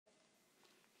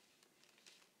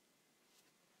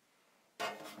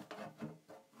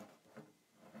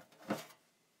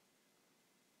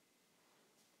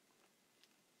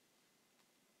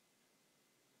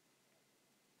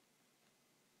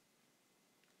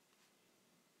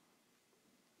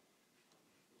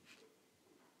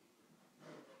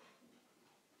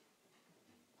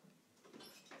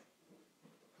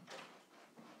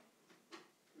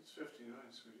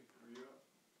sweetie. Are you up?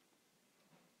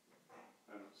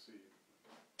 I don't see you.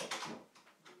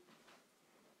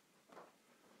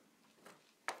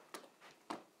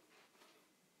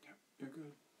 Yep, you're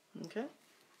good. Okay.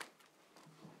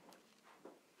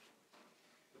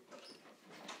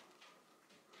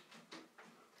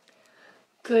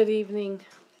 Good evening.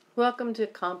 Welcome to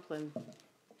Compline,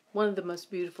 one of the most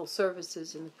beautiful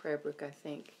services in the prayer book, I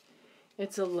think.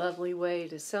 It's a lovely way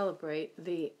to celebrate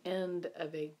the end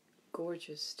of a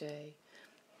gorgeous day.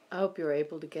 I hope you're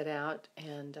able to get out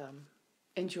and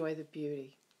enjoy the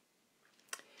beauty.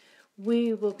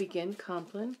 We will begin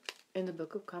Compline in the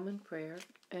Book of Common Prayer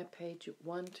at page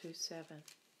 127.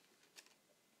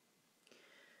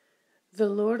 The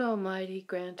Lord Almighty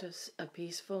grant us a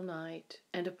peaceful night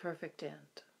and a perfect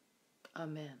end.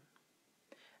 Amen.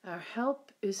 Our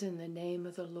help is in the name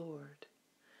of the Lord,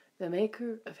 the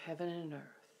Maker of heaven and earth.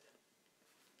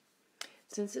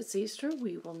 Since it's Easter,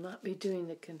 we will not be doing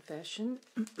the confession.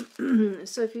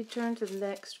 So if you turn to the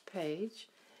next page,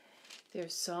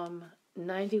 there's Psalm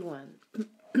 91.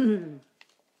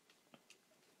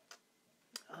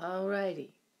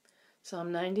 Alrighty.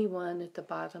 Psalm 91 at the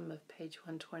bottom of page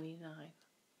 129.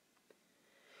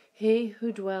 He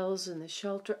who dwells in the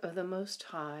shelter of the Most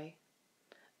High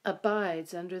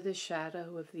abides under the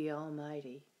shadow of the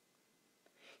Almighty.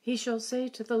 He shall say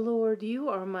to the Lord, You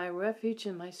are my refuge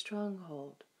and my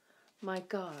stronghold, my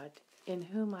God, in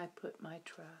whom I put my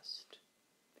trust.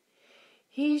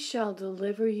 He shall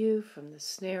deliver you from the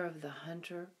snare of the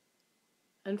hunter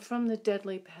and from the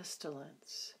deadly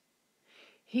pestilence.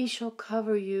 He shall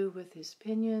cover you with his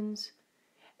pinions,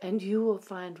 and you will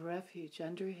find refuge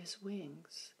under his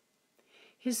wings.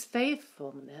 His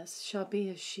faithfulness shall be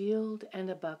a shield and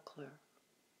a buckler.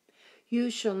 You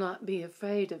shall not be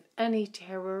afraid of any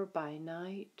terror by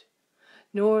night,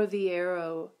 nor the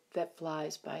arrow that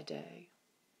flies by day,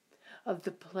 of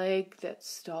the plague that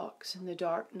stalks in the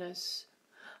darkness,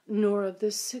 nor of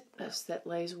the sickness that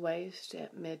lays waste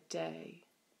at midday.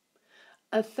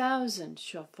 1,000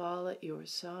 shall fall at your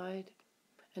side,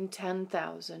 and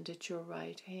 10,000 at your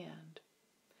right hand,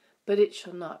 but it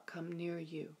shall not come near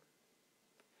you.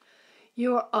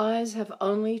 Your eyes have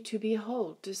only to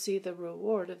behold to see the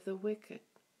reward of the wicked.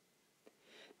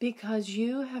 Because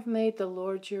you have made the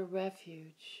Lord your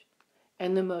refuge,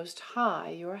 and the Most High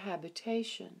your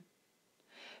habitation,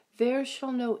 there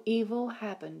shall no evil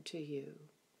happen to you,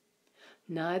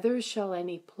 neither shall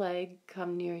any plague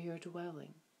come near your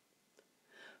dwelling.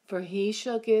 For he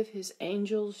shall give his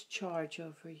angels charge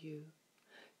over you,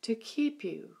 to keep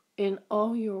you in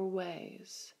all your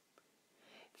ways.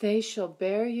 They shall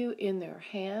bear you in their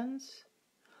hands,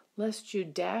 lest you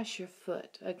dash your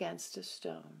foot against a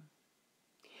stone.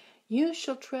 You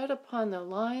shall tread upon the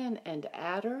lion and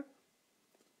adder.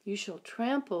 You shall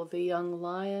trample the young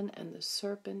lion and the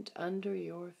serpent under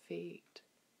your feet.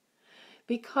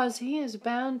 Because he is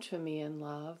bound to me in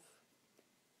love,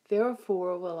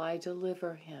 therefore will I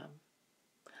deliver him.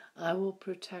 I will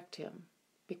protect him,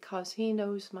 because he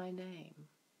knows my name.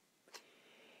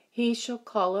 He shall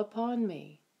call upon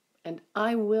me, and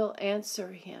I will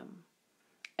answer him,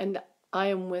 and I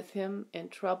am with him in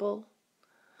trouble.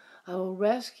 I will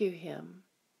rescue him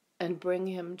and bring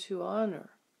him to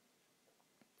honor.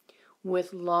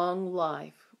 With long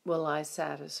life will I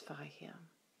satisfy him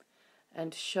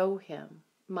and show him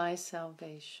my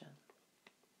salvation.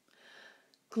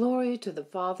 Glory to the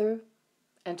Father,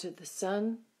 and to the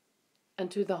Son,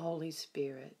 and to the Holy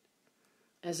Spirit,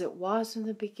 as it was in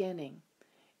the beginning,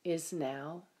 is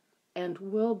now, and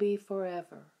will be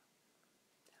forever.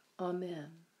 Amen.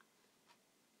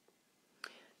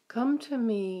 Come to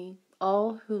me,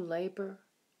 all who labor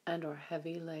and are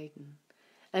heavy laden,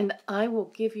 and I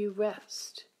will give you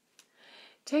rest.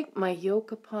 Take my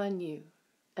yoke upon you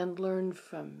and learn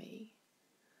from me,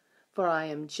 for I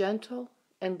am gentle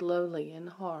and lowly in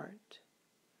heart,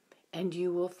 and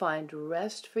you will find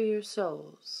rest for your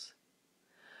souls.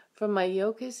 For my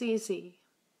yoke is easy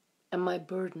and my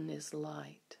burden is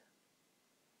light.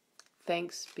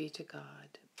 Thanks be to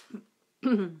God.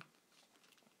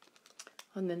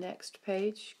 On the next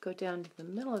page, go down to the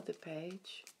middle of the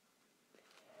page.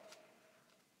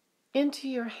 Into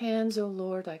your hands, O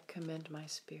Lord, I commend my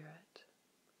spirit.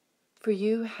 For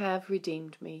you have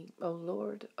redeemed me, O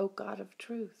Lord, O God of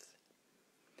truth.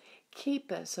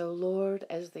 Keep us, O Lord,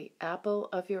 as the apple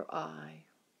of your eye.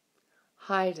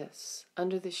 Hide us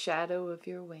under the shadow of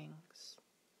your wings.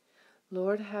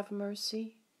 Lord, have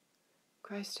mercy.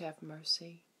 Christ, have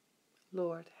mercy.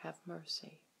 Lord, have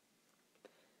mercy.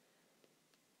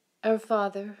 Our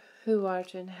Father, who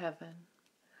art in heaven,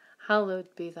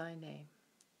 hallowed be thy name.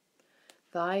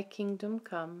 Thy kingdom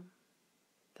come,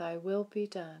 thy will be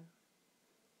done,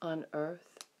 on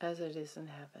earth as it is in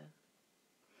heaven.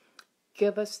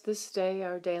 Give us this day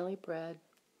our daily bread,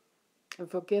 and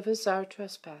forgive us our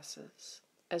trespasses,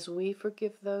 as we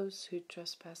forgive those who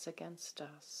trespass against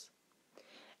us.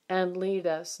 And lead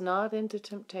us not into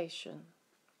temptation,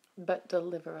 but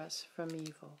deliver us from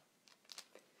evil.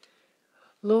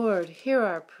 Lord, hear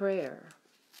our prayer,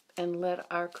 and let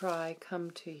our cry come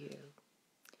to you.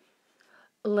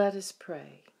 Let us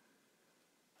pray.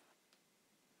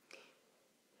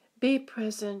 Be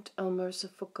present, O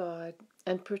merciful God,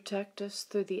 and protect us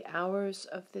through the hours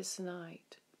of this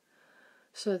night,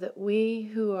 so that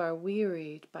we who are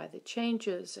wearied by the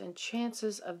changes and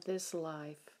chances of this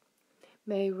life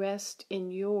may rest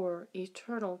in your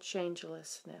eternal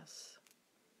changelessness.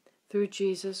 Through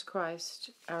Jesus Christ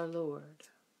our Lord.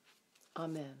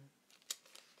 Amen.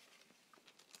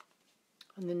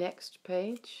 On the next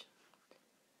page,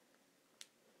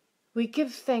 we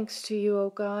give thanks to you, O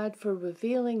God, for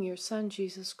revealing your Son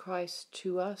Jesus Christ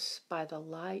to us by the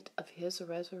light of his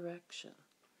resurrection.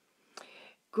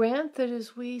 Grant that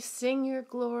as we sing your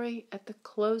glory at the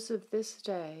close of this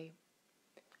day,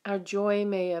 our joy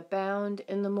may abound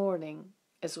in the morning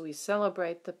as we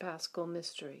celebrate the Paschal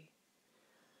mystery.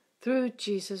 Through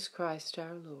Jesus Christ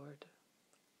our Lord.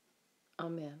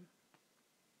 Amen.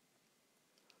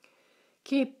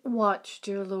 Keep watch,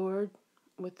 dear Lord,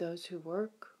 with those who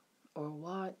work, or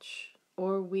watch,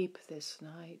 or weep this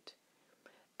night,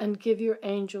 and give your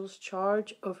angels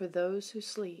charge over those who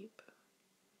sleep.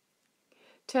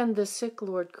 Tend the sick,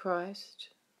 Lord Christ.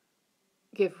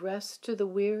 Give rest to the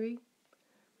weary.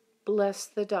 Bless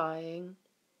the dying.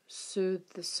 Soothe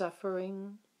the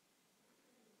suffering.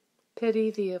 Pity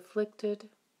the afflicted.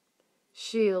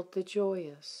 Shield the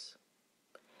joyous.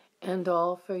 And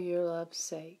all for your love's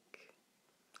sake.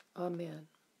 Amen.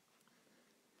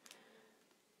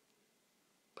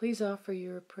 Please offer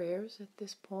your prayers at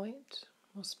this point.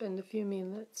 We'll spend a few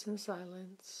minutes in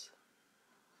silence.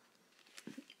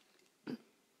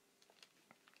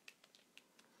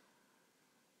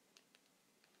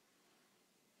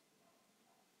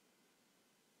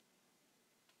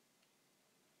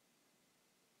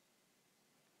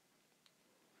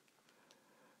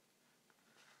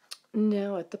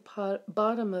 Now at the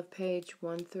bottom of page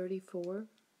 134,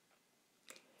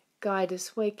 guide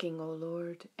us waking, O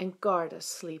Lord, and guard us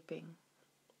sleeping,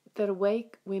 that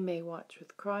awake we may watch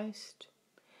with Christ,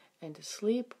 and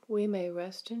asleep we may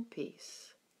rest in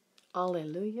peace.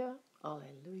 Alleluia,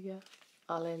 alleluia,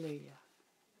 alleluia.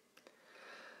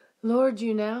 Lord,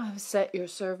 you now have set your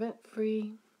servant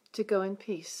free to go in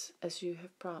peace as you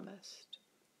have promised.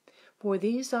 For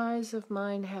these eyes of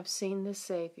mine have seen the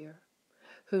Savior,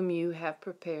 whom you have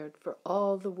prepared for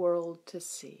all the world to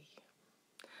see,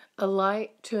 a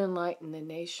light to enlighten the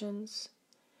nations,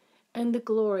 and the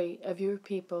glory of your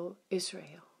people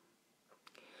Israel.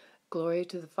 Glory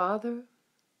to the Father,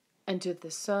 and to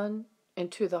the Son,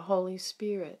 and to the Holy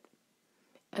Spirit,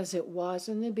 as it was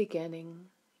in the beginning,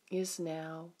 is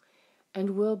now, and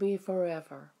will be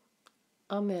forever.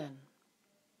 Amen.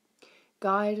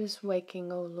 Guide us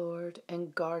waking, O Lord,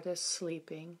 and guard us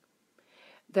sleeping,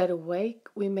 that awake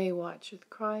we may watch with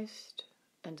Christ,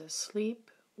 and asleep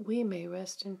we may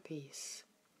rest in peace.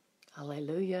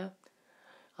 Alleluia,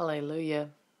 alleluia,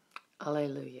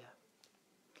 alleluia.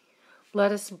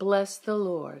 Let us bless the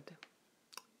Lord.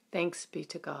 Thanks be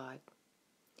to God.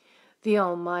 The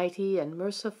Almighty and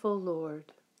merciful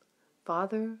Lord,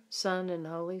 Father, Son, and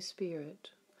Holy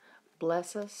Spirit,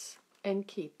 bless us and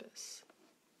keep us.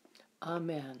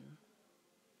 Amen.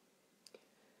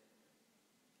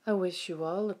 I wish you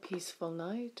all a peaceful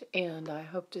night, and I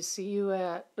hope to see you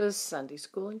at the Sunday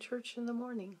School and Church in the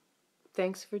morning.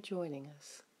 Thanks for joining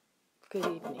us. Good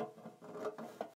evening.